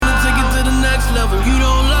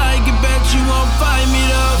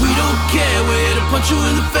punch you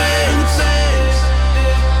in the face.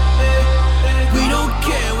 We don't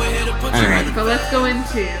care, we're here to punch you in the face. So let's go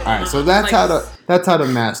into. All right, so that's how to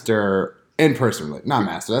master in-person, not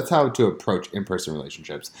master. That's how to approach in-person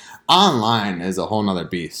relationships. Online is a whole nother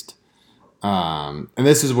beast, and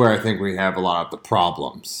this is where I think we have a lot of the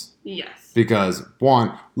problems. Yes. Because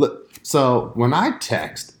so when I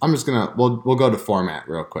text, I'm just gonna we'll go to format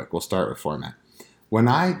real quick. We'll start with format. When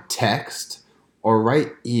I text or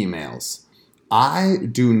write emails, I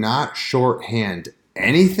do not shorthand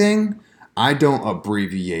anything. I don't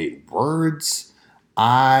abbreviate words.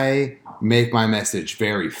 I make my message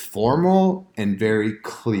very formal and very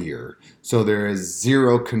clear, so there is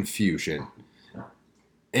zero confusion.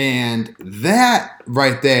 And that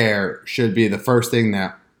right there should be the first thing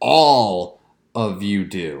that all of you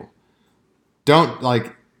do.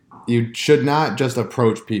 You should not just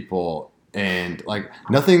approach people and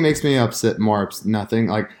nothing makes me upset nothing.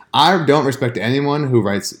 I don't respect anyone who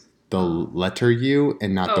writes the letter U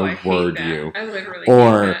and not the word U. I literally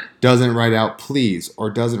or hate that. doesn't write out please or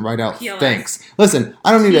doesn't write out PLS. thanks. Listen,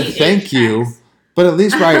 I don't need a thank you, but at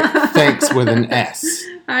least write thanks with an S.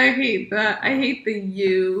 I hate that. I hate the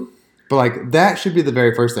U. But that should be the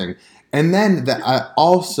very first thing. And then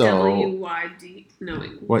also W-Y-D. No.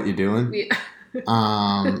 What you doing? Yeah.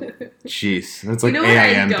 Jeez, that's like you know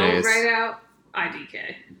AIM what I don't days. write out?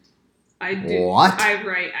 IDK. I do. What? I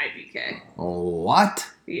write IDK. What?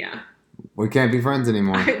 Yeah. We can't be friends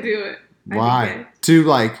anymore. I do it. Why? IDK.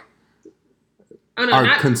 To Oh, no,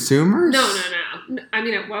 our consumers? No. I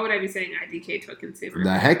mean, why would I be saying IDK to a consumer?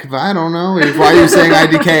 The heck if I don't know. Why are you saying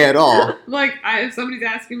IDK at all? If somebody's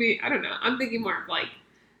asking me, I don't know. I'm thinking more of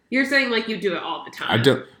you're saying you do it all the time. I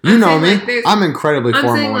do. You know me. I'm incredibly I'm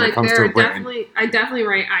formal saying when it comes to written. I definitely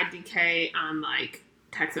write IDK on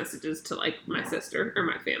text messages to my sister or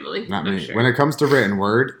my family. Not I'm me. sure. When it comes to written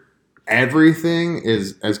word, everything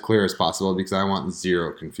is as clear as possible because I want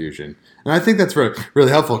zero confusion. And I think that's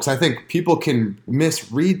really helpful because I think people can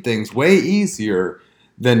misread things way easier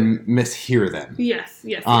than mishear them. Yes.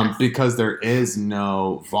 Because there is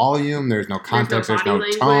no volume, there's no context, there's no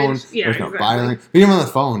body tone, language. Yeah, there's no exactly. body language. But even on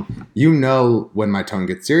the phone, you know when my tone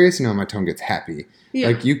gets serious, you know when my tone gets happy. Yeah.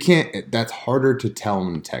 You can't, that's harder to tell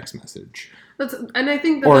in a text message. And I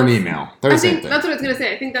think Or an email. They're the same thing. That's what I was going to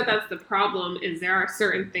say. I think that's the problem is there are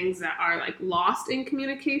certain things that are lost in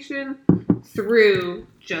communication through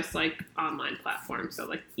just online platforms.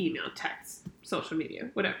 So email, text, social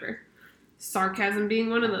media, whatever. Sarcasm being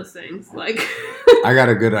one of those things. I got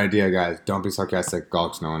a good idea, guys. Don't be sarcastic.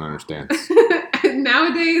 Gawks, no one understands.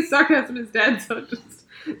 Nowadays, sarcasm is dead, so just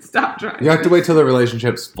stop trying. You have to wait till the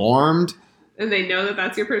relationship's formed. And they know that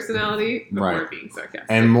that's your personality before Right. being sarcastic.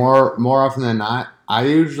 And more often than not, I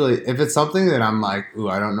usually, if it's something that I'm ooh,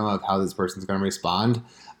 I don't know how this person's going to respond,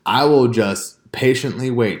 I will just patiently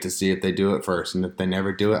wait to see if they do it first. And if they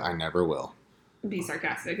never do it, I never will. Be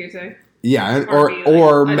sarcastic, you say? Yeah,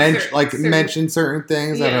 Or be mention certain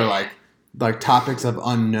things that are like topics of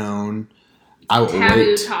unknown. I will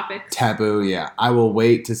taboo topics. Taboo, yeah. I will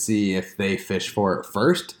wait to see if they fish for it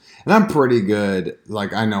first. And I'm pretty good.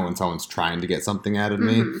 I know when someone's trying to get something out of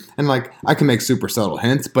me. And I can make super subtle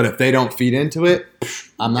hints, but if they don't feed into it,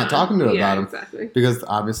 I'm not talking to them about them. Exactly. Because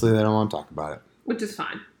obviously they don't want to talk about it. Which is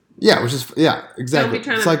fine. Yeah, exactly. Don't be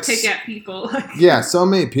trying to pick at people. Yeah, so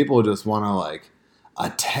many people just want to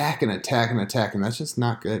attack and attack and attack, and that's just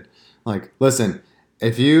not good. Listen,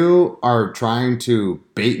 if you are trying to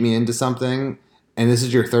bait me into something and this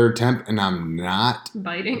is your third attempt and I'm not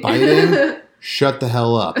biting, shut the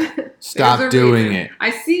hell up. Stop doing it. I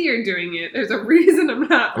see you're doing it. There's a reason I'm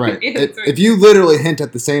not right. answering. If you literally hint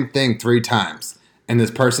at the same thing 3 times and this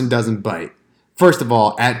person doesn't bite, first of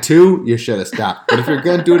all, at 2, you should have stopped. But if you're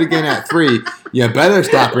going to do it again at 3, you better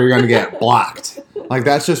stop or you're going to get blocked.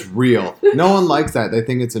 That's just real. No one likes that. They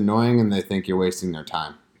think it's annoying and they think you're wasting their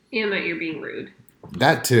time. And that you're being rude.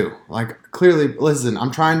 That too. Clearly, listen,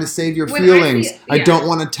 I'm trying to save your feelings. I don't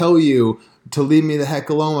want to tell you to leave me the heck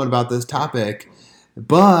alone about this topic.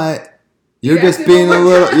 But you're just being a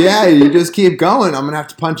little... Yeah, you just keep going. I'm going to have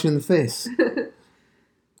to punch you in the face.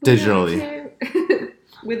 Digitally.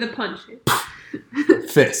 With a punch.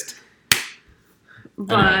 Fist.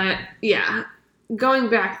 But, yeah. Going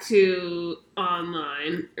back to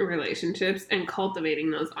online relationships and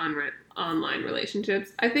cultivating those online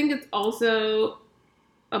relationships, I think it's also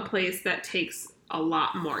a place that takes a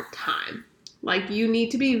lot more time. You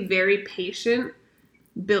need to be very patient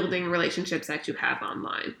building relationships that you have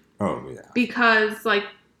online. Oh, yeah. Because,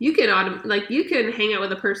 you can you can hang out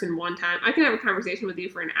with a person one time. I can have a conversation with you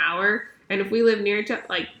for an hour, and if we live near each other,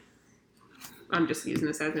 I'm just using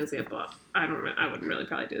this as an example. I wouldn't really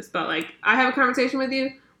probably do this, but like I have a conversation with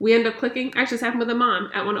you. We end up clicking. Actually, this happened with a mom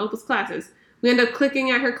at one of Opal's classes. We end up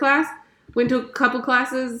clicking at her class. Went to a couple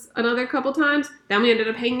classes another couple times. Then we ended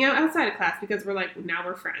up hanging out outside of class because we're like, now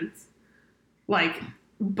we're friends. Like,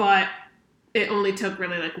 but it only took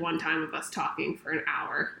really like one time of us talking for an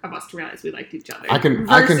hour of us to realize we liked each other. I can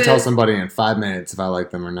tell somebody in 5 minutes if I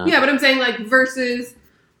like them or not. Yeah, but I'm saying like versus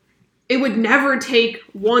it would never take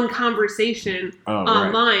one conversation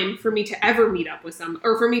online for me to ever meet up with some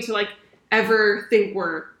or for me to like ever think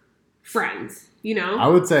we're friends, you know? I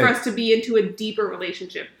would say for us to be into a deeper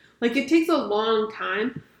relationship. Like it takes a long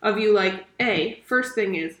time of you like, first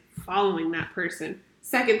thing is following that person.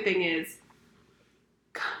 Second thing is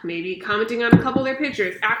maybe commenting on a couple of their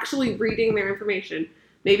pictures, actually reading their information,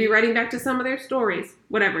 maybe writing back to some of their stories,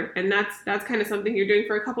 whatever. And that's kind of something you're doing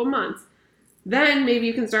for a couple months. Then maybe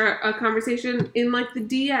you can start a conversation in like the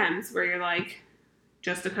DMs where you're like,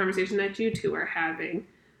 just a conversation that you two are having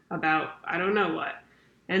about, I don't know what.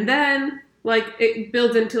 And then like it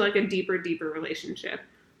builds into like a deeper relationship.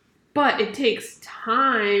 But it takes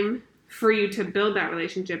time for you to build that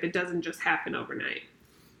relationship. It doesn't just happen overnight.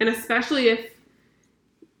 And especially if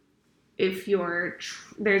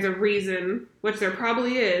there's a reason, which there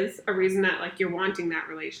probably is, a reason that like you're wanting that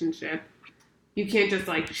relationship, you can't just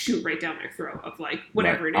like shoot right down their throat of like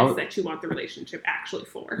whatever it is that you want the relationship actually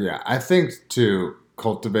for. Yeah, I think to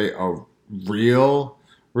cultivate a real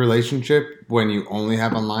relationship when you only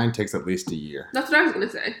have online takes at least a year. That's what I was going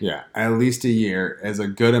to say. Yeah, at least a year is a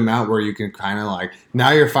good amount where you can kind of like,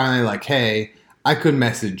 now you're finally like, hey, I could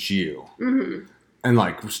message you and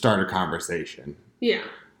like start a conversation. Yeah.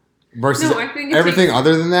 Versus I think everything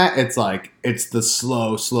other than that, it's like, it's the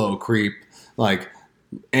slow creep, like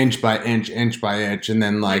inch by inch by inch, and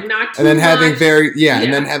then like not too and then having much.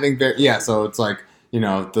 and then having so it's like, you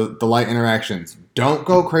know, the light interactions. Don't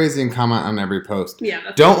go crazy and comment on every post.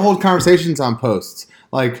 Yeah. Don't hold conversations on posts.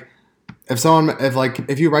 Like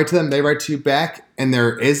if you write to them, they write to you back, and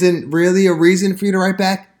there isn't really a reason for you to write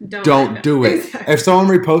back. Don't do it. Exactly. If someone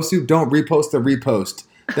reposts you, don't repost the repost.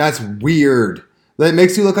 That's weird. That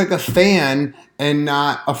makes you look like a fan and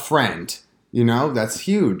not a friend. You know, that's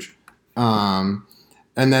huge. And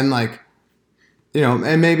then like, you know,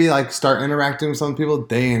 and maybe like start interacting with some people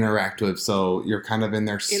they interact with, so you're kind of in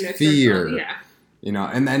their sphere. Circle, yeah. You know,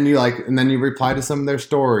 and then you reply to some of their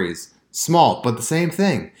stories. Small, but the same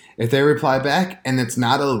thing. If they reply back and it's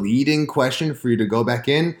not a leading question for you to go back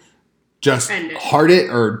in, just heart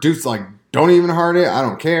it or don't even heart it. I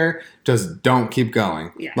don't care. Just don't keep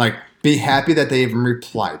going. Yeah. Like, be happy that they even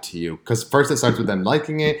replied to you. Because first it starts with them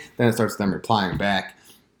liking it, then it starts with them replying back.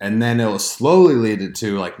 And then it will slowly lead it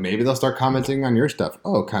to, like, maybe they'll start commenting on your stuff.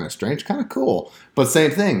 Oh, kind of strange, kind of cool. But same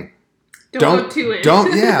thing. Don't look too in.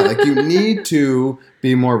 Like, you need to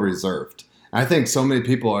be more reserved. I think so many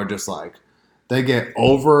people are just like, they get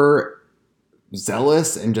over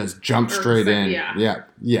zealous and just jump straight in. Yeah.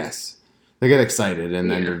 Yes. They get excited and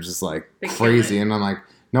then they're just like crazy. And I'm like,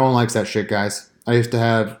 no one likes that shit, guys. I used to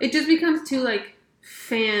have... It just becomes too, like,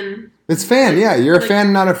 fan... It's fan, yeah. You're a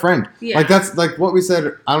fan, not a friend. Yeah. Like, that's like what we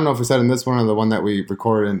said. I don't know if we said in this one or the one that we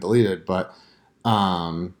recorded and deleted, but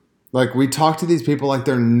like, we talk to these people like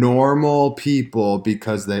they're normal people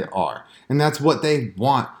because they are. And that's what they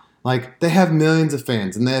want. Like, they have millions of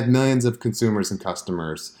fans and they have millions of consumers and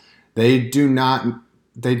customers. They do not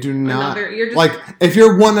like, if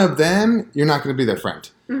you're one of them, you're not going to be their friend.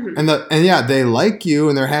 Mm-hmm. And yeah, they like you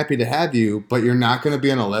and they're happy to have you, but you're not going to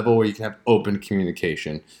be on a level where you can have open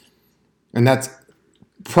communication. And that's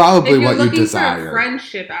probably what you desire. If you're looking for a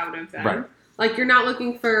friendship out of them, right. Like, you're not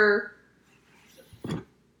looking for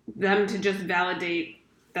them to just validate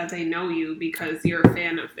that they know you because you're a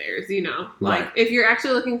fan of theirs, you know? Like, right. If you're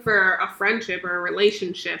actually looking for a friendship or a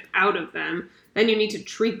relationship out of them, then you need to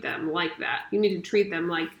treat them like that. You need to treat them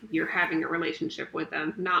like you're having a relationship with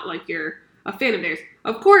them, not like you're a fan of theirs.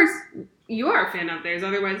 Of course, you are a fan of theirs.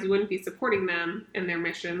 Otherwise, you wouldn't be supporting them in their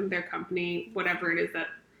mission, their company, whatever it is that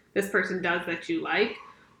this person does that you like.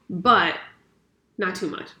 But not too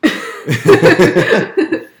much.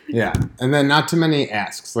 Yeah. And then not too many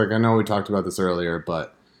asks. Like, I know we talked about this earlier,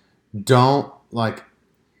 but don't, like,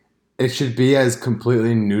 it should be as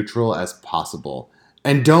completely neutral as possible.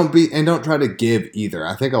 And don't try to give either.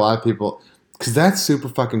 I think a lot of people, because that's super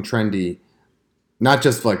fucking trendy. Not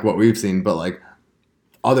just like what we've seen, but like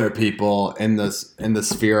other people in the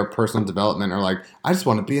sphere of personal development are like, I just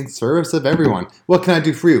want to be in service of everyone. What can I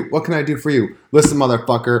do for you? What can I do for you? Listen,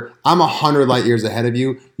 motherfucker, I'm 100 light years ahead of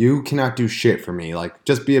you. You cannot do shit for me. Like,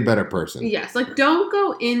 just be a better person. Yes, like don't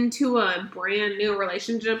go into a brand new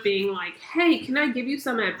relationship being like, hey, can I give you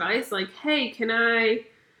some advice? Like, hey,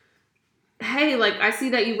 like I see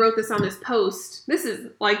that you wrote this on this post. This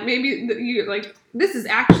is like maybe you like this is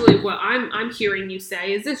actually what I'm hearing you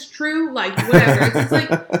say. Is this true? Like whatever. It's just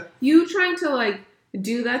like you trying to like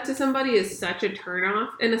do that to somebody is such a turnoff,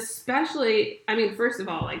 and especially, I mean, first of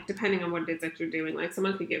all, like depending on what it is that you're doing, like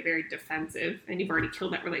someone could get very defensive, and you've already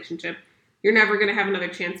killed that relationship. You're never gonna have another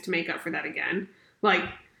chance to make up for that again. Like,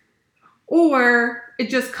 or it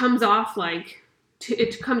just comes off like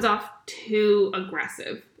it comes off too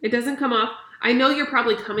aggressive. It doesn't come off. I know you're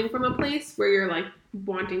probably coming from a place where you're like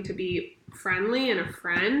wanting to be friendly and a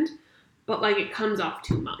friend, but like it comes off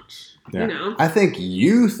too much. Yeah. You know? I think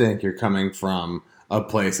you think you're coming from a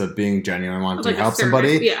place of being genuine, wanting Like to a help service,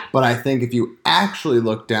 somebody. yeah. But I think if you actually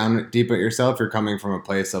look down deep at yourself, you're coming from a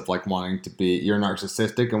place of like wanting to be, you're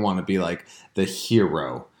narcissistic and want to be like the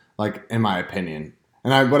hero, like in my opinion.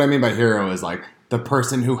 And what I mean by hero is like the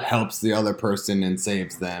person who helps the other person and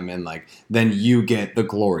saves them, and like then you get the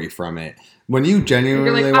glory from it. When you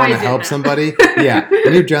genuinely like, want "I to did help that." somebody, yeah,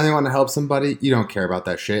 when you genuinely want to help somebody, you don't care about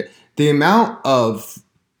that shit. The amount of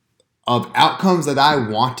outcomes that I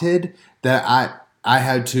wanted, that I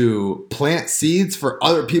had to plant seeds for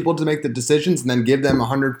other people to make the decisions and then give them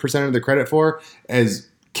 100% of the credit for is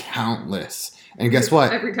countless. And guess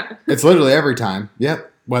what? Every time. It's literally every time. Yep.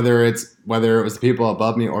 Whether it was the people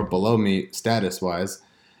above me or below me status wise.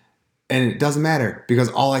 And it doesn't matter because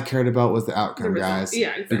all I cared about was the outcome, The result. guys. Yeah,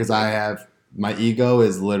 exactly. Because my ego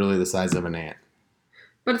is literally the size of an ant.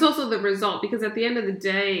 But it's also the result, because at the end of the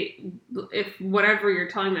day, if whatever you're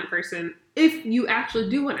telling that person, if you actually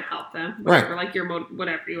do want to help them, whatever, Right. like you're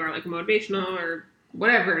whatever you are, like motivational or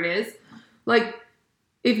whatever it is, like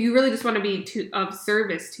if you really just want to be of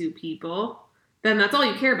service to people, then that's all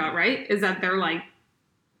you care about, right? Is that they're like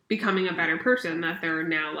becoming a better person, that they're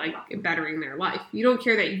now like bettering their life. You don't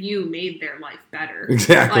care that you made their life better.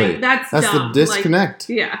 Exactly. Like that's the dumb. disconnect.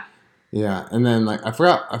 Like, yeah. Yeah, and then like I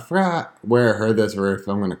forgot where I heard this or if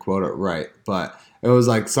I'm going to quote it right, but it was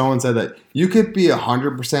like someone said that you could be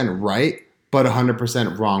 100% right, but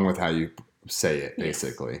 100% wrong with how you say it,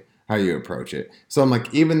 basically, how you approach it. So I'm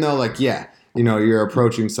like, even though like, yeah, you know, you're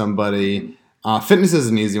approaching somebody, fitness is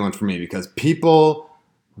an easy one for me because people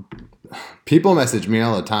message me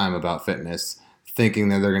all the time about fitness thinking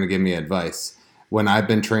that they're going to give me advice when I've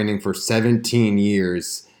been training for 17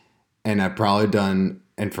 years and I've probably done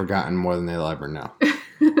and forgotten more than they'll ever know.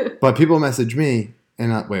 But people message me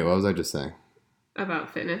and wait, what was I just saying?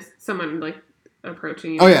 About fitness. Someone like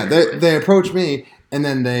approaching you. Oh yeah, they approach me and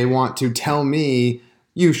then they want to tell me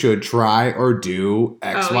you should try or do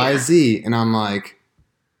X, Y, Z, and I'm like,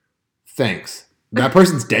 thanks. That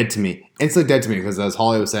person's dead to me. Instantly dead to me because as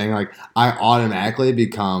Holly was saying, like I automatically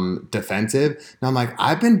become defensive. And I'm like,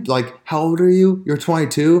 I've been like, how old are you? You're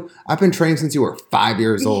 22. I've been training since you were 5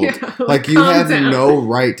 years old. Yeah, like you calm have down. no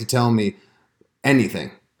right to tell me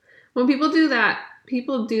anything. When people do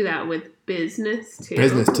that with business too.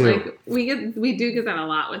 Business, too. Like we do get that a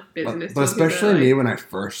lot with business. But too. People are especially me when I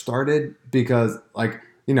first started, because like,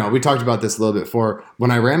 you know, we talked about this a little bit before.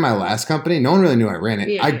 When I ran my last company, no one really knew I ran it.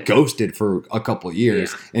 Yeah, I yeah. ghosted for a couple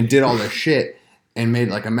years and did all this shit and made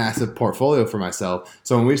like a massive portfolio for myself.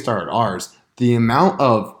 So when we started ours, the amount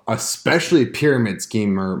of especially pyramid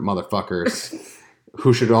schemer motherfuckers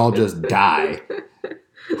who should all just die,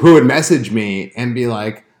 who would message me and be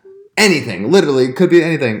like, anything, literally, could be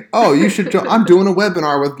anything. Oh, you should. I'm doing a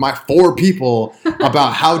webinar with my 4 people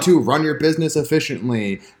about how to run your business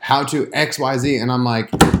efficiently, how to X, Y, Z, and I'm like,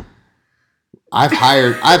 I've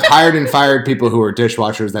hired and fired people who were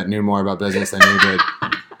dishwashers that knew more about business than you did.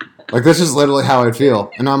 Like this is literally how I feel,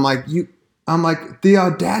 and I'm like, the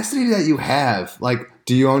audacity that you have. Like,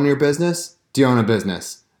 do you own your business? Do you own a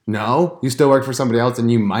business? No, you still work for somebody else, and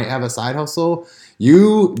you might have a side hustle.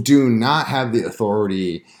 You do not have the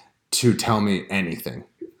authority to tell me anything.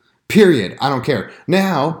 Period. I don't care.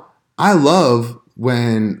 Now, I love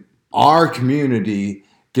when our community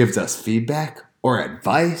gives us feedback or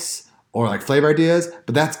advice or like flavor ideas,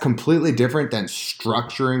 but that's completely different than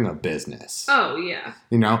structuring a business. Oh yeah.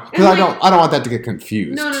 You know, because like, I don't want that to get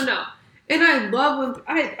confused. No. And I love when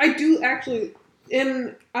I do actually,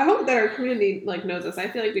 and I hope that our community like knows this. I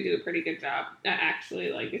feel like we do a pretty good job at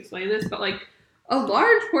actually like explaining this, but like a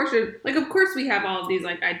large portion, like of course we have all of these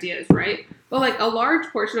like ideas, right? But like a large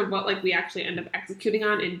portion of what like we actually end up executing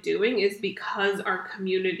on and doing is because our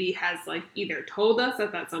community has like either told us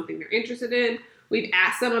that that's something they're interested in. We've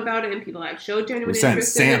asked them about it, and people have showed genuine We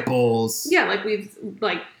interest. sent samples. Yeah, like we've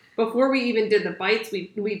like before we even did the bites,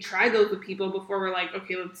 we tried those with people before. We're like,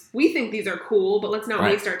 okay, we think these are cool, but let's not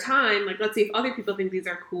waste our time. Like, let's see if other people think these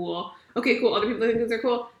are cool. Okay, cool. Other people think these are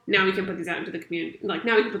cool. Now we can put these out into the community. Like,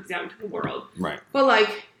 now we can put these out into the world. Right. But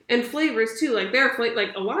like, and flavors too. Like, there are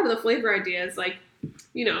like a lot of the flavor ideas, like,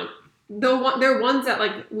 you know, they're ones that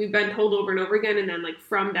like we've been told over and over again, and then like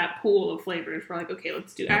from that pool of flavors, we're like, okay,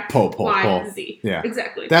 let's do X, Y, and Z. Yeah,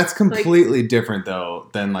 exactly. That's completely different though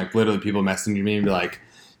than like literally people messaging me and be like,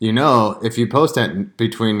 you know, if you post at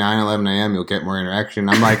between 9 and 11 a.m., you'll get more interaction.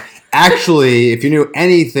 I'm like, actually, if you knew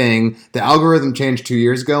anything, the algorithm changed 2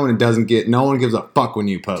 years ago, and it doesn't get. No one gives a fuck when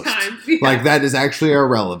you post. Yeah. Like that is actually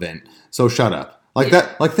irrelevant. So shut up. Like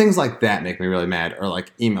that, like things like that make me really mad, or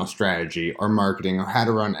like email strategy, or marketing, or how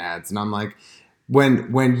to run ads, and I'm like, when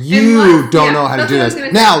you don't know how to do this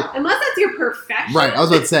now, unless that's your profession, right? I was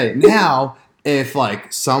about to say now, if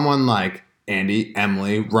like someone like Andy,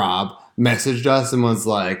 Emily, Rob messaged us and was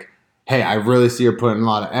like, "Hey, I really see you're putting a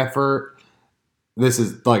lot of effort. This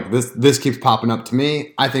is like this keeps popping up to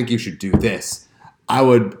me. I think you should do this." I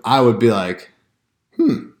would be like,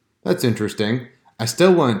 that's interesting. I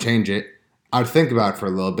still wouldn't change it. I would think about it for a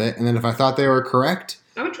little bit, and then if I thought they were correct,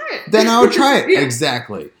 I would try it. Then I would try it. Yeah.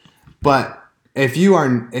 Exactly. But if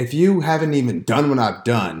you haven't even done what I've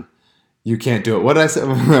done, you can't do it. What did I say?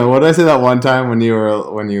 What did I say that one time when you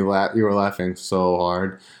were laughing so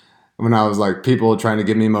hard? When I was like, people trying to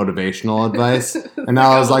give me motivational advice, and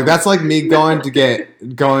I was like, that's like me going to get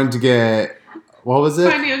what was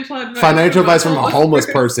it? Financial advice from a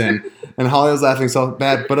homeless person. And Holly was laughing so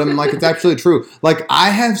bad, but I'm like, it's actually true. Like, I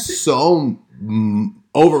have so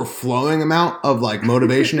overflowing amount of like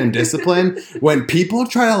motivation and discipline. When people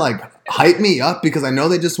try to like hype me up because I know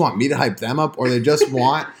they just want me to hype them up, or they just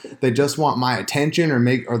want my attention,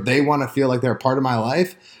 or they want to feel like they're a part of my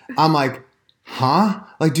life. I'm like, huh?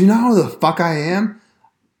 Like, do you know who the fuck I am?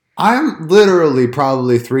 I'm literally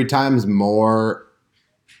probably 3 times more.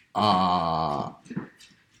 I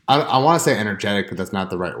want to say energetic, but that's not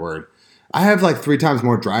the right word. I have like 3 times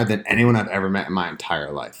more drive than anyone I've ever met in my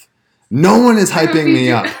entire life. No one is hyping me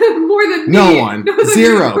up. More than me. No one.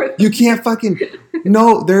 Zero. You can't fucking.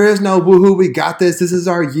 No, there is no woohoo. We got this. This is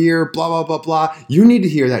our year. Blah blah blah blah. You need to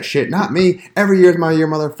hear that shit, not me. Every year is my year,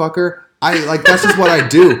 motherfucker. That's just what I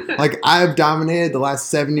do. Like, I've dominated the last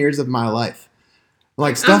 7 years of my life.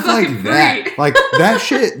 Like stuff like that. Free. Like that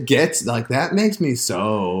shit gets like that makes me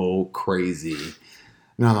so crazy.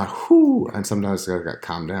 And I'm like, whoo. And sometimes I gotta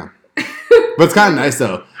calm down. But it's kind of nice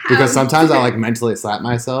though, because sometimes I like mentally slap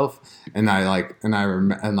myself, and I kind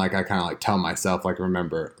of like tell myself like,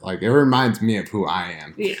 remember, like it reminds me of who I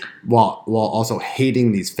am. Yeah. While also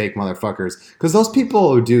hating these fake motherfuckers, because those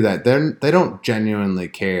people who do that, they don't genuinely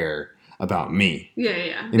care about me.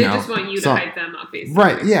 Yeah. They just want you to hype them up, basically.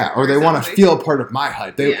 Right, yeah. Or they want to feel part of my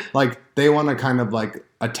hype. They want to kind of like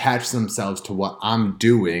attach themselves to what I'm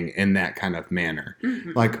doing in that kind of manner.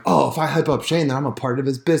 Mm-hmm. Like, oh, if I hype up Shane, then I'm a part of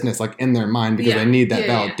his business, like in their mind, because they need that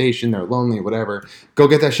validation. They're lonely, whatever. Go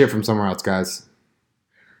get that shit from somewhere else, guys.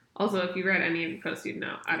 Also, if you read any of the posts, you'd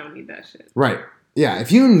know I don't need that shit. Right. Yeah,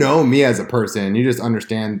 if you know me as a person, you just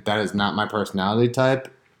understand that is not my personality type,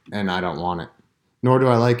 and I don't want it. Nor do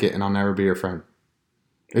I like it, and I'll never be your friend.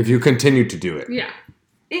 If you continue to do it. Yeah.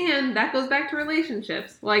 And that goes back to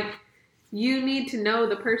relationships. Like, you need to know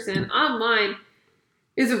the person. Online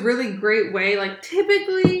is a really great way. Like,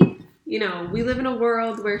 typically, you know, we live in a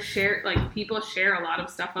world where people share a lot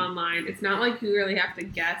of stuff online. It's not like you really have to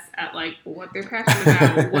guess at, like, what they're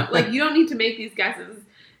passionate about. You don't need to make these guesses.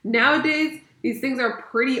 Nowadays, these things are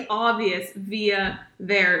pretty obvious via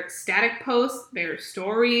their static posts, their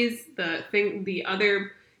stories, the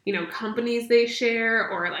other, you know, companies they share,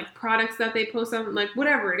 or like products that they post on, like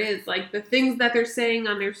whatever it is, like the things that they're saying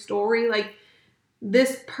on their story. Like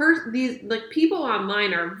these like people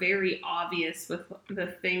online are very obvious with the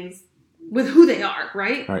things, with who they are,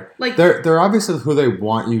 right? Right. Like they're obvious with who they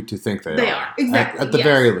want you to think they are. They are, exactly. At the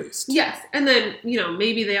very least. Yes. And then, you know,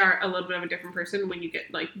 maybe they are a little bit of a different person when you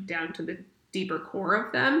get like down to the deeper core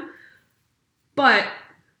of them. But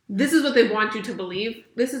this is what they want you to believe.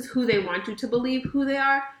 This is who they want you to believe who they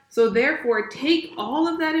are. So therefore, take all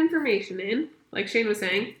of that information in. Like Shane was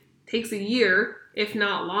saying, takes a year, if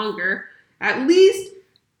not longer, at least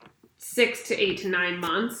 6 to 8 to 9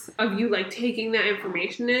 months of you like taking that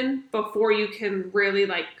information in before you can really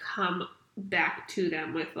like come back to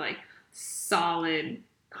them with like solid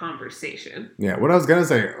conversation. Yeah, what I was gonna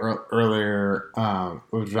say earlier,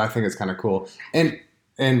 which I think is kind of cool, and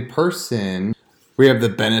in person, we have the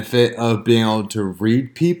benefit of being able to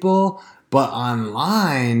read people, but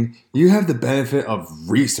online, you have the benefit of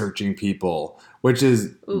researching people, which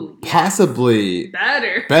is Ooh, yes. possibly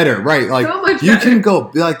better, right? Like so much you better. can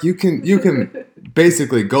go, like you can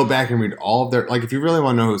basically go back and read all of their, like if you really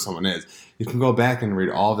want to know who someone is, you can go back and read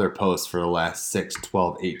all of their posts for the last 6,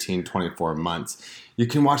 12, 18, 24 months. You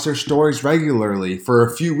can watch their stories regularly for a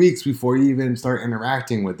few weeks before you even start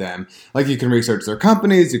interacting with them. Like you can research their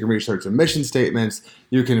companies, you can research their mission statements,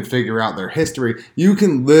 you can figure out their history. You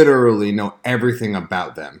can literally know everything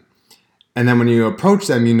about them. And then when you approach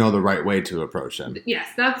them, you know the right way to approach them. Yes,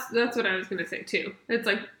 that's what I was going to say too. It's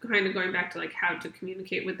like kind of going back to like how to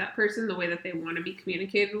communicate with that person the way that they want to be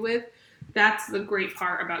communicated with. That's the great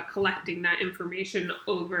part about collecting that information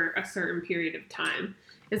over a certain period of time.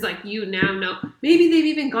 It's like you now know. Maybe they've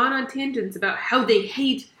even gone on tangents about how they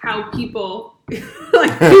hate how people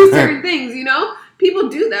like do certain things. You know, people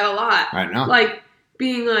do that a lot. I know. Like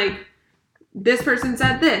being like, this person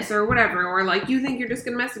said this or whatever, or like you think you're just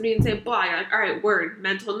gonna message me and say blah. You're like, all right, word,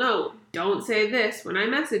 mental note. Don't say this when I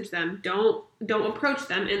message them. Don't approach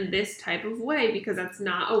them in this type of way because that's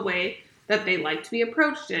not a way that they like to be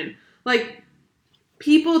approached in. Like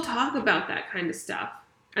people talk about that kind of stuff,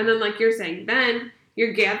 and then like you're saying, then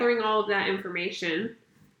you're gathering all of that information.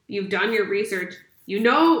 You've done your research. You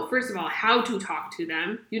know, first of all, how to talk to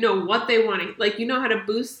them. You know what they want to, like, you know how to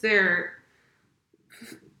boost their,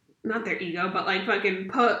 not their ego, but like fucking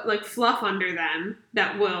put like fluff under them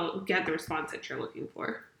that will get the response that you're looking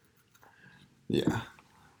for. Yeah.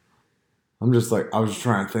 I'm just like, I was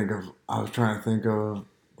trying to think of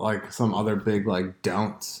like some other big like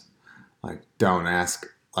don'ts. Like don't ask,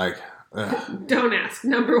 like Don't ask,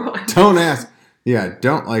 number one. Don't ask. Yeah,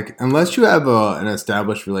 don't like unless you have an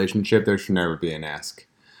established relationship, there should never be an ask.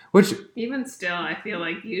 Which even still, I feel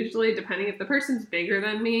like usually depending if the person's bigger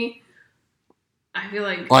than me, I feel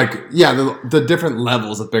like yeah, the different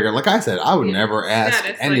levels of bigger. Like I said, I would never ask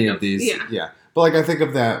status, any like of these. yeah. But like I think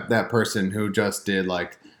of that person who just did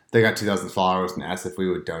like they got 2,000 followers and asked if we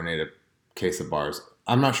would donate a case of bars.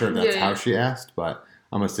 I'm not sure if that's how she asked, but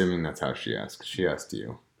I'm assuming that's how she asked. She asked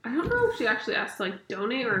you. I don't know if she actually asked to like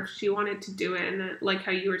donate or if she wanted to do it, and then like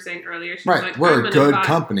how you were saying earlier, she was like, we're a good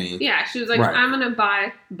company. Yeah, she was like, I'm gonna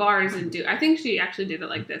buy bars and do. I think she actually did it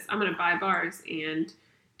like this. I'm gonna buy bars and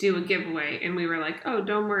do a giveaway, and we were like, oh,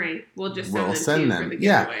 don't worry, we'll just send them for the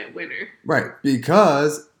giveaway winner. Right,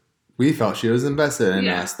 because we felt she was invested in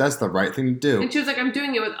us. That's the right thing to do. And she was like, I'm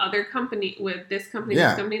doing it with other company, with this company,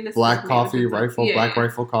 this company, this Black company. Coffee, Rifle, Black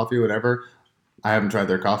Rifle Coffee, whatever. I haven't tried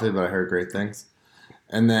their coffee, but I heard great things.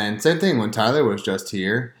 And then same thing when Tyler was just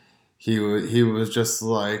here, he was just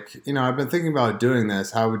like, I've been thinking about doing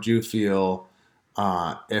this. How would you feel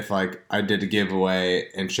if like I did a giveaway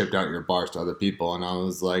and shipped out your bars to other people? And I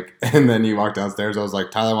was like, and then he walked downstairs. I was like,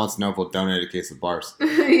 Tyler wants to know if we'll donate a case of bars.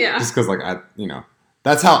 Yeah. Just because like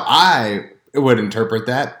that's how I would interpret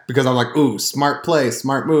that, because I'm like, ooh, smart play,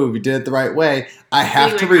 smart move. You did it the right way. I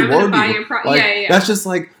have to reward you. That's just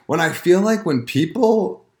like when I feel like when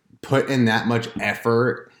people put in that much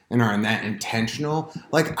effort and are in that intentional,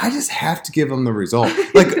 like I just have to give them the result.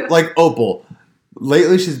 Like Opal,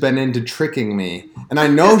 lately she's been into tricking me, and I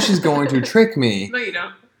know she's going to trick me. No, you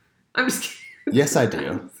don't. I'm just kidding. Yes, I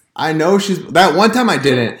do. I know that one time I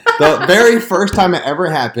didn't. The very first time it ever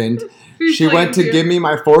happened, she went to give me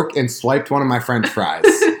my fork and swiped one of my French fries.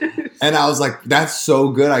 And I was like, that's so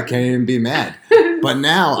good, I can't even be mad. But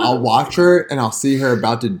now I'll watch her and I'll see her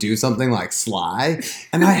about to do something like sly,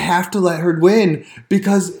 and I have to let her win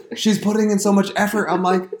because she's putting in so much effort. I'm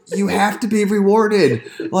like, you have to be rewarded.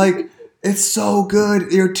 Like, it's so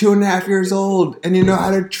good. You're 2.5 years old and you know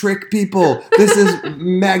how to trick people. This is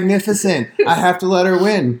magnificent. I have to let her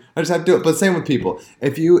win. I just have to do it. But same with people.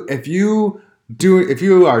 If you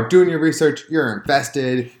are doing your research, you're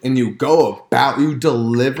invested, and you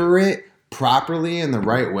deliver it properly in the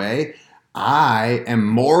right way, I am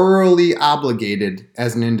morally obligated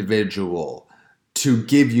as an individual to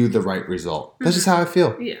give you the right result. That's just how I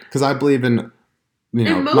feel. Yeah. Because I believe in,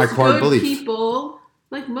 my core belief.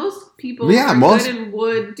 Most people good and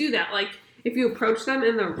would do that. Like, if you approach them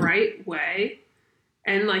in the right way,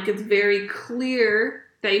 and like it's very clear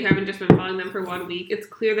that you haven't just been following them for 1 week, it's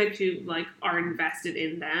clear that you like are invested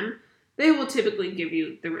in them, they will typically give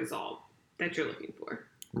you the result that you're looking for.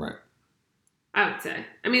 Right. I would say.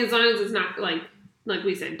 I mean, as long as it's not like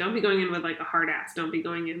we said, don't be going in with like a hard ass. Don't be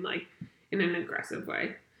going in like in an aggressive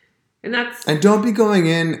way. And don't be going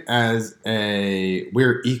in as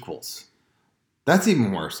we're equals. That's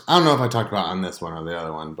even worse. I don't know if I talked about it on this one or the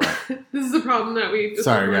other one, but This is the problem that we just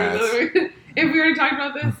Sorry, recorded. guys. If we were to talk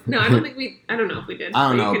about this, no, I don't think we. I don't know if we did. I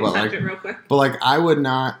don't You know, can but, touch like- it real quick. but like I wouldn't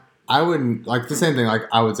like the same thing. Like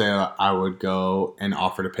I would say I would go and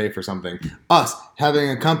offer to pay for something. Us having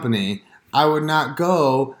a company, I would not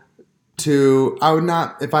go to. I would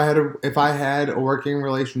not if I had a working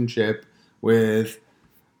relationship with.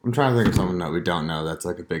 I'm trying to think of someone that we don't know. That's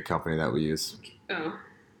like a big company that we use. Oh,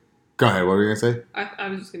 Go ahead. What were you gonna say? I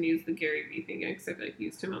was just gonna use the Gary Vee thing because I feel like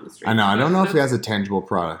used him on the street. I know. I don't know if he That's- has a tangible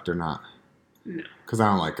product or not. No. Because I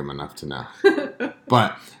don't like him enough to know.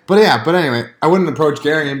 But anyway, I wouldn't approach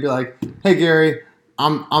Gary and be like, "Hey Gary,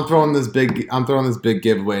 I'm throwing this big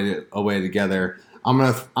giveaway away together. I'm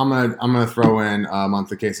gonna throw in a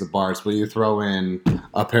monthly case of bars. Will you throw in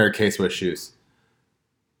a pair of K-Swiss shoes?"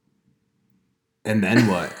 And then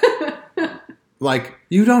what? Like,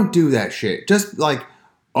 you don't do that shit. Just like,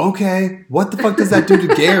 okay, what the fuck does that do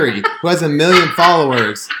to Gary, who has 1 million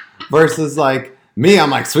followers, versus like me? I'm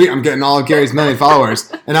like, sweet, I'm getting all of Gary's 1 million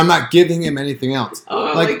followers, and I'm not giving him anything else.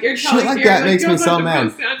 Oh, Like, you're shit telling like Gary, that makes go me put so the mad.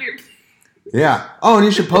 post on your- Yeah. Oh, and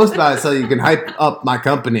you should post about it so you can hype up my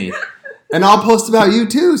company. And I'll post about you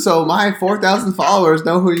too, so my 4,000 followers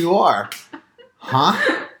know who you are. Huh?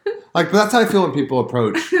 Like, but that's how I feel when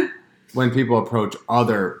people approach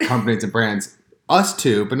other companies and brands. Us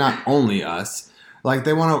too, but not only us. Like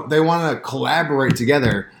they want to collaborate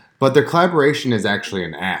together, but their collaboration is actually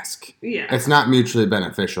an ask. Yeah. It's not mutually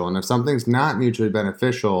beneficial, and if something's not mutually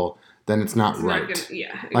beneficial, then it's not It's right. not gonna,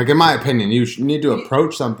 yeah. Like, in my opinion, you need to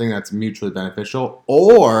approach something that's mutually beneficial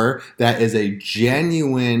or that is a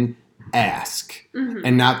genuine ask Mhm.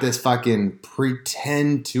 and not this fucking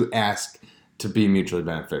pretend to ask to be mutually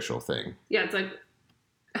beneficial thing. Yeah, it's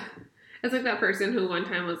like that person who one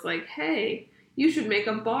time was like, "Hey, you should make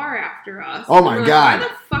a bar after us." Oh And my we're like, God. Why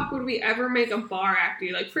the fuck would we ever make a bar after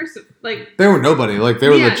you? Like, first, like They were nobody. Like, they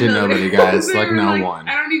were yeah, legit no, nobody, guys. they Like, were no one.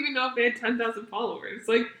 I don't even know if they had 10,000 followers.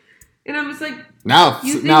 Like, and I'm just like, Now, You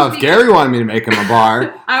if, think now if the- Gary wanted me to make him a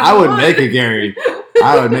bar, I would make a Gary.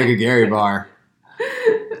 I would make a Gary bar.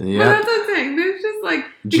 But Yep. that's what I'm saying. There's just like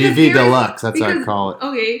because GV Gary's- Deluxe. That's what I because- call it.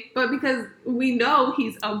 Okay, but because we know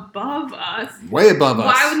he's above us. Way above us.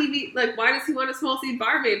 Why would he be like? Why does he want a small seed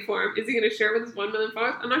bar made for him? Is he going to share with his 1 million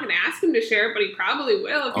followers? I'm not going to ask him to share, but he probably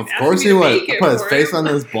will. If he's Of asking course me he to would. make it Put his for face him. on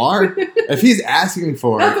this bar. If he's asking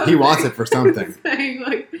for That's it, what he I'm wants saying. it for something. I'm saying,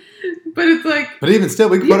 like, but it's like, But even still,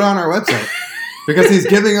 we can put it on our website because he's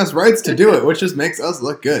giving us rights to do it, which just makes us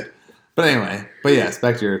look good. But anyway, yes,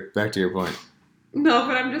 back to your point. no,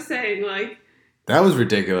 but I'm just saying, like, That was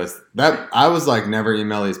ridiculous. That I was like, never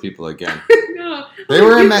email these people again. no. They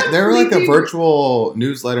were You they were like a completely- virtual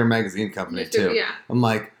newsletter magazine company too. Yeah. I'm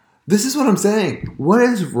like, this is what I'm saying. What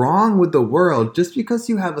is wrong with the world? Just because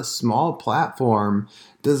you have a small platform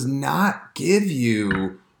does not give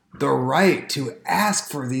you the right to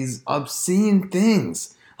ask for these obscene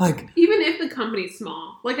things. Like, Even if the company's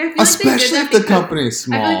small, like I feel especially like if they the did that because- company is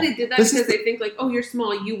small. I feel like they did that This because is they think like, oh, you're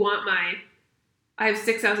small. You want my. I have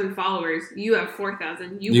 6,000 followers. You have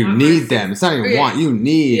 4,000. you want need my them. It's not even Yeah. want. You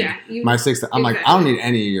need Yeah, you, my 6. I'm like, I Exactly. don't need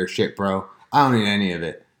any of your shit, bro. I don't need any of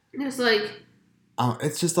it. It's like,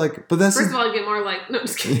 It's just like, but that's first of all, I get more like. No, I'm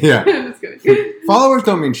just kidding. Yeah. I'm just kidding. followers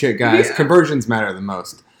don't mean shit, guys. Yeah. Conversions matter the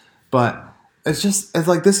most. But it's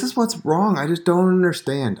like, this is what's wrong. I just don't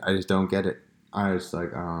understand. I just don't get it. I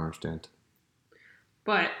don't understand.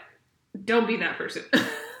 But don't be that person.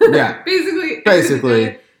 Yeah.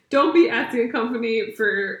 Basically, don't be asking a company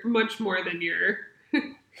for much more than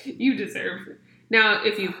you deserve. Now,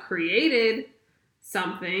 if you've created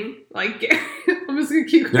something like Gary, I'm just gonna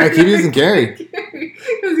keep. Yeah, keep using Gary.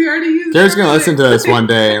 Because you already used. Gary's going to everything. listen to this one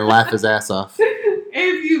day and laugh his ass off.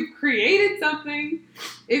 If you've created something,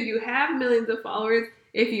 if you have millions of followers,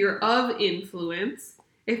 if you're of influence,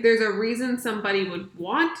 if there's a reason somebody would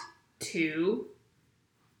want to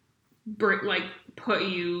put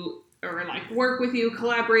you or like work with you,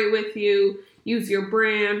 collaborate with you, use your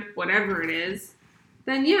brand, whatever it is,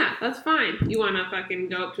 then yeah, that's fine. You want to fucking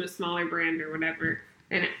go up to a smaller brand or whatever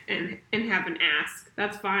and have an ask.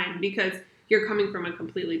 That's fine because you're coming from a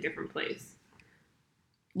completely different place.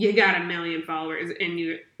 You got 1 million followers and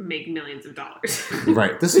you make millions of dollars.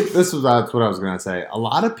 Right. That's what I was going to say. A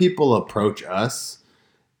lot of people approach us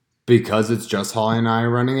because it's just Holly and I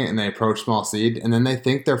running it, and they approach Small Seed, and then they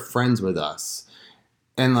think they're friends with us.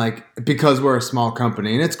 And like, because we're a small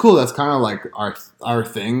company, and it's cool. That's kind of like our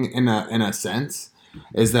thing in a sense,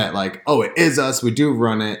 is that like, oh, it is us. We do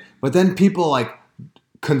run it. But then people like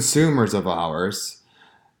consumers of ours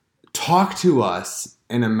talk to us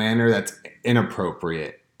in a manner that's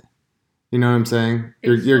inappropriate. You know what I'm saying?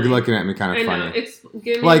 You're Explain. looking at me kind I of know. funny.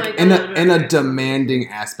 Give me Like in little bit a of demanding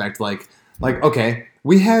aspect, like okay,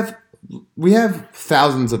 we have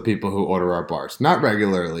thousands of people who order our bars, not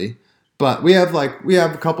regularly, but we have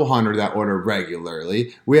a couple hundred that order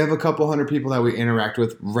regularly. We have a couple hundred people that we interact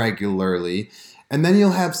with regularly, and then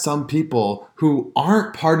you'll have some people who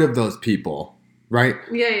aren't part of those people, right?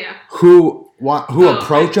 Yeah. Who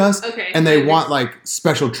approach us, okay, and they want like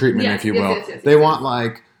special treatment, Yes, if you yes, will. yes, They yes. want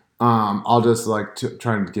like I'll just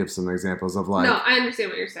try to give some examples of like. No, I understand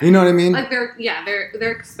what you're saying. You know what I mean? Like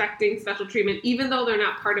they're expecting special treatment, even though they're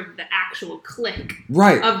not part of the actual clique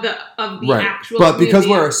Right. of the Right. actual. But because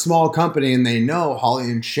we're a community. small company and they know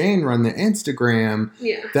Holly and Shane run the Instagram,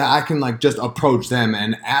 Yeah. that I can like just approach them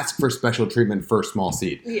and ask for special treatment for Small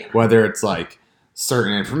Seed. Yeah. Whether it's like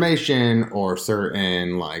certain information or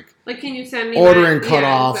certain like Like, can you send me ordering that?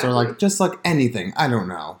 cutoffs Yeah, or like exactly. just like anything. I don't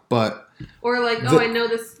know. But Or like, the- I know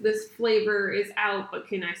this flavor is out, but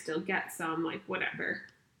can I still get some? Like, whatever.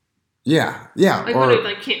 yeah. Like or when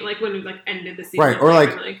it when we ended the season. Right, or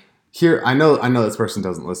like, like- I'm here, I know this person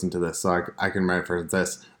doesn't listen to this, so I can reference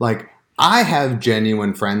this. Like, I have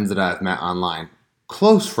genuine friends that I've met online,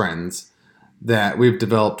 close friends that we've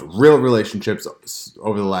developed real relationships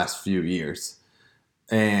over the last few years.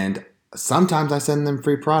 And sometimes I send them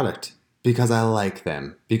free product because I like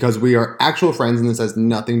them, because we are actual friends, and this has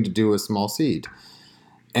nothing to do with Small Seed.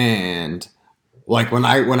 And like when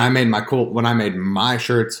I made my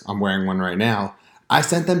shirts, I'm wearing one right now. I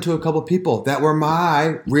sent them to a couple people that were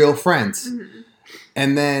my real friends. Mm-hmm.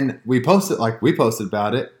 And then we posted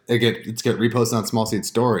about it. It's get reposted on Small Seed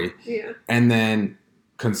Story. Yeah. And then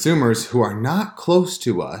consumers who are not close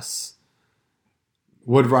to us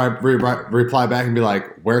would reply back and be like,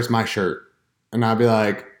 "Where's my shirt?" And I'd be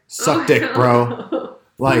like, "Suck dick, bro."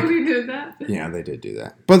 Like, we did that. yeah, they did do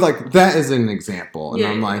that. But like that is an example. And Yeah,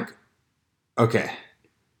 I'm yeah. like, okay,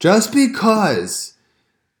 just because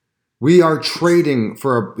we are trading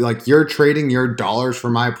for you're trading your dollars for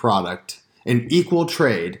my product, an equal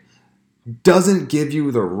trade, doesn't give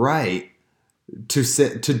you the right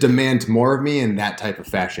to demand more of me in that type of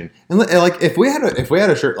fashion. And like if we had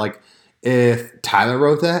a shirt, like if Tyler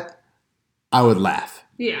wrote that, I would laugh.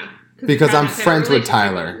 Yeah. Because I'm Tyler's had a friends with relationship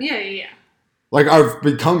Tyler. with him. Yeah. Like, I've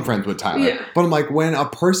become friends with Tyler. Yeah. But I'm like, when a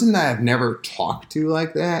person that I've never talked to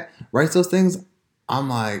like that writes those things, I'm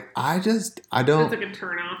like, I don't. It's like a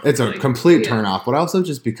turn off. It's a Like, complete yeah. turn off. But I also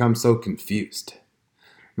just become so confused.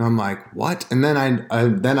 And I'm like, what? And then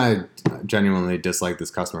I genuinely dislike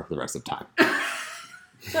this customer for the rest of the time.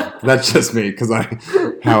 That's just me, because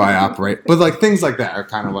how I operate. But like things like that are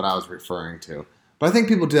kind of what I was referring to. But I think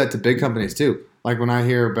people do that to big companies too. Like when I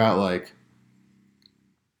hear about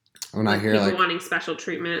people wanting special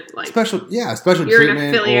treatment, like special you're treatment, an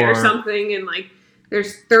affiliate or something, and like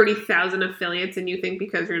there's 30,000 affiliates, and you think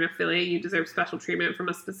because you're an affiliate you deserve special treatment from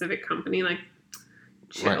a specific company, like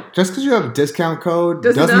chill. Right. Just because you have a discount code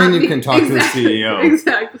Does doesn't not mean you can talk to the CEO.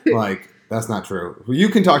 Exactly. Like, that's not true. You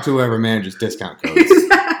can talk to whoever manages discount codes,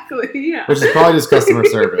 Exactly. Yeah. which is probably just customer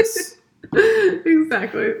service.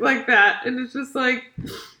 Exactly. Like that. And it's just like,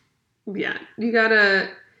 yeah, you gotta,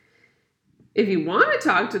 if you want to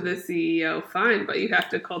talk to the CEO, fine, but you have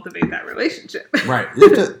to cultivate that relationship. Right. You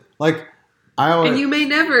have to, like, I always. And you may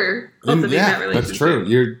never cultivate that relationship. That's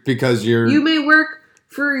true. You may work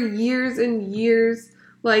for years and years.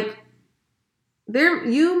 Like,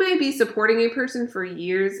 you may be supporting a person for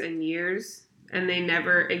years and years, and they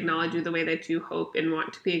never acknowledge you the way that you hope and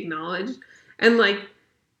want to be acknowledged. And like,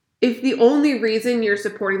 if the only reason you're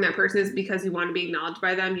supporting that person is because you want to be acknowledged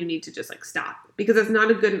by them, you need to just like stop, because it's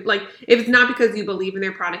not a good, like, if it's not because you believe in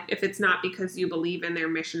their product, if it's not because you believe in their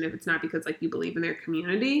mission, if it's not because like you believe in their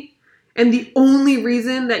community, and the only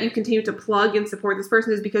reason that you continue to plug and support this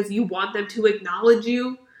person is because you want them to acknowledge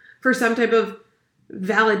you for some type of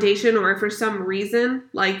validation or for some reason,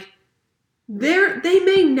 like, they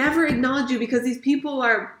may never acknowledge you because these people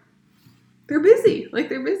they're busy. Like,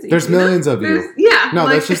 they're busy. There's millions of you. Yeah. No,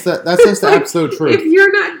 like, that's just the like, absolute truth. If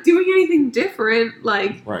you're not doing anything different,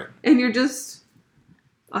 like, Right. and you're just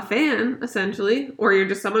a fan, essentially, or you're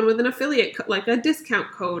just someone with an affiliate, like a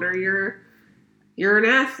discount code, or you're an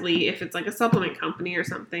athlete, if it's like a supplement company or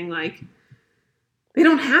something, like, they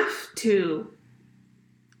don't have to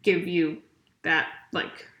give you that,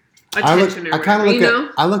 like, attention or whatever, you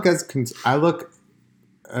know? I look as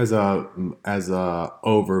a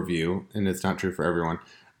overview, and it's not true for everyone.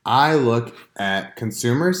 I look at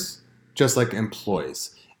consumers just like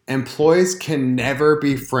employees. Employees can never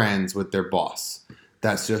be friends with their boss.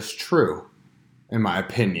 That's just true, in my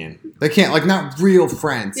opinion. They can't, like, not real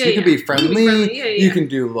friends. Yeah, you can yeah. be friendly. You can be friendly. Yeah, yeah. You can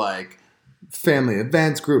do like family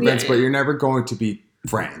events, group Yeah, events, but yeah. you're never going to be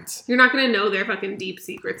friends. You're not going to know their fucking deep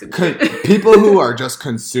secrets and shit. People who are just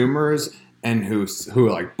consumers and who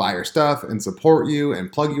like buy your stuff and support you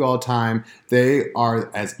and plug you all the time, they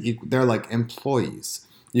are they're like employees.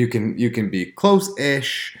 You can be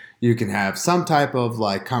close-ish. You can have some type of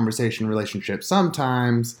like conversation relationship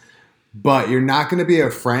sometimes, but you're not going to be a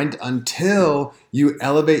friend until you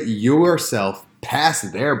elevate yourself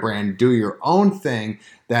past their brand, do your own thing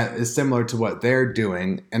that is similar to what they're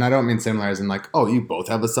doing. And I don't mean similar as in like, oh, you both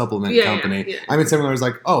have a supplement company. Yeah. I mean similar as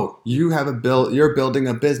like, oh, you're building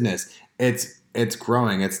a business. It's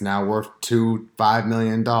growing. It's now worth $5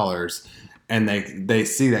 million. And they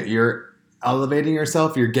see that you're elevating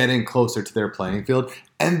yourself, you're getting closer to their playing field,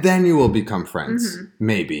 and then you will become friends. Mm-hmm.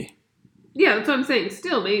 Maybe. Yeah, that's what I'm saying.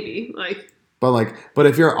 Still, maybe. But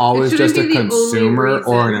if you're always just a be the only consumer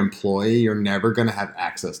or an reason. employee, you're never going to have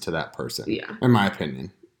access to that person. Yeah. In my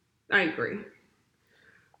opinion. I agree.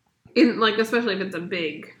 Especially if it's a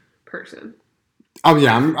big person. Oh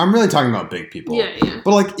yeah, I'm really talking about big people. Yeah.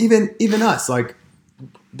 But like even us, like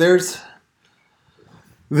there's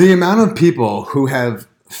the amount of people who have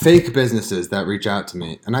fake businesses that reach out to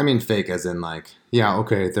me, and I mean fake as in like, yeah,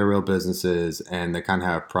 okay, they're real businesses and they kind of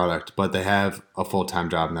have a product, but they have a full-time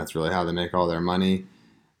job and that's really how they make all their money.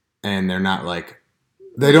 And they're not like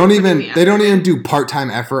they don't even do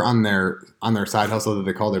part-time effort on their side hustle that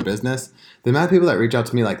they call their business. The amount of people that reach out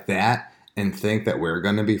to me like that and think that we're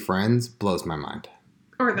going to be friends blows my mind.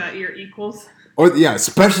 Or that you're equals. Or yeah,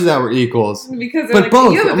 especially that we're equals. Because but like,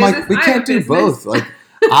 both. you have a I'm like, business, we I can't have a do business. both. Like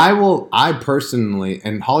I personally,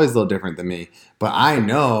 and Holly's a little different than me, but I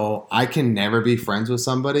know I can never be friends with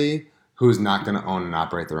somebody who's not going to own and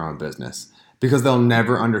operate their own business because they'll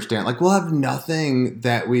never understand. Like we'll have nothing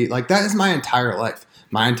that that is my entire life.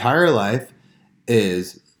 My entire life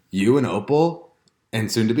is you and Opal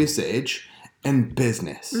and soon to be Sage and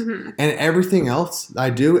business. Mm-hmm. And everything else I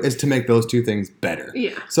do is to make those two things better.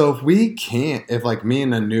 Yeah. So if like me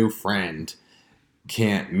and a new friend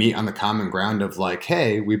can't meet on the common ground of like,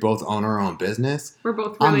 hey, we both own our own business, We're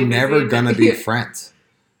both really I'm never busy. going to be friends.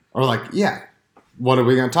 Or like, yeah, what are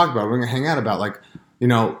we going to talk about? We're going to hang out about like,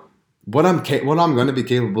 what I'm going to be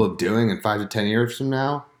capable of doing in 5 to 10 years from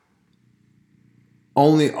now.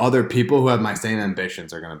 Only other people who have my same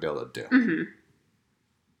ambitions are going to be able to do. Mm-hmm.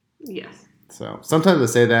 Yes. So sometimes I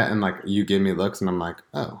say that and like you give me looks and I'm like,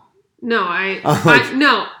 oh. No,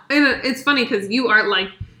 no. And it's funny because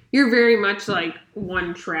you're very much like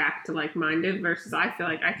one track to like minded versus I feel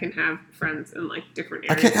like I can have friends in like different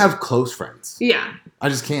areas. I can't have close friends. Yeah. I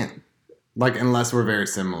just can't. Like unless we're very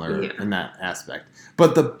similar Yeah. in that aspect.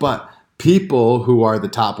 But people who are the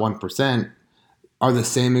top 1% are the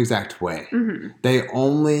same exact way. Mm-hmm. They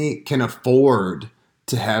only can afford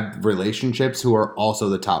to have relationships who are also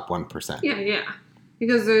the top 1%. Yeah.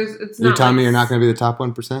 Because it's not. You're telling me like, you're not going to be the top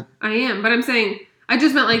 1%? I am, but I'm saying I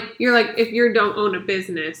just meant like you're like if you don't own a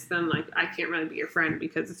business, then like I can't really be your friend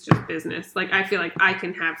because it's just business. Like I feel like I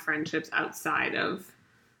can have friendships outside of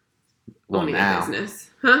owning a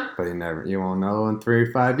business, huh? But you won't know in 3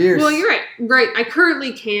 or 5 years. Well, you're right. Right, I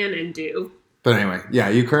currently can and do. But anyway, yeah,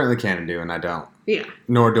 you currently can and do, and I don't. Yeah.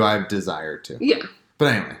 Nor do I have desire to. Yeah. But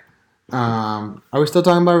anyway, are we still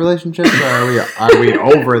talking about relationships, or are we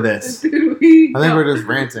over this? Did we? I think we're just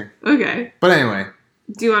ranting. Okay. But anyway,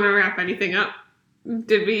 Do you want to wrap anything up?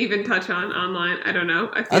 Did we even touch on online? I don't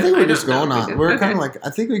know. I think we're just going on. We're okay. kind of like, I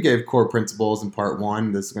think we gave core principles in part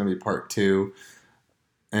 1. This is going to be part 2.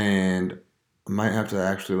 And I might have to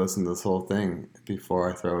actually listen to this whole thing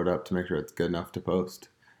before I throw it up to make sure it's good enough to post.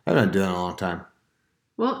 I haven't done it in a long time.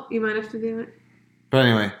 Well, you might have to do But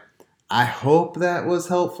anyway, I hope that was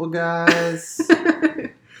helpful, guys.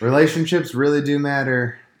 it. Relationships really do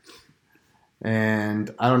matter.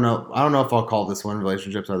 And I don't know if I'll call this one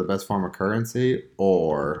relationships are the best form of currency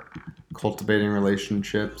or cultivating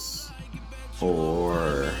relationships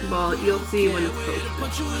or Well, you'll see when it's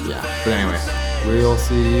posted. yeah. But anyway, we'll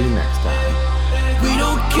see you next time. We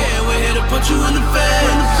don't care, we're here to put you in the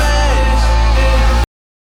face.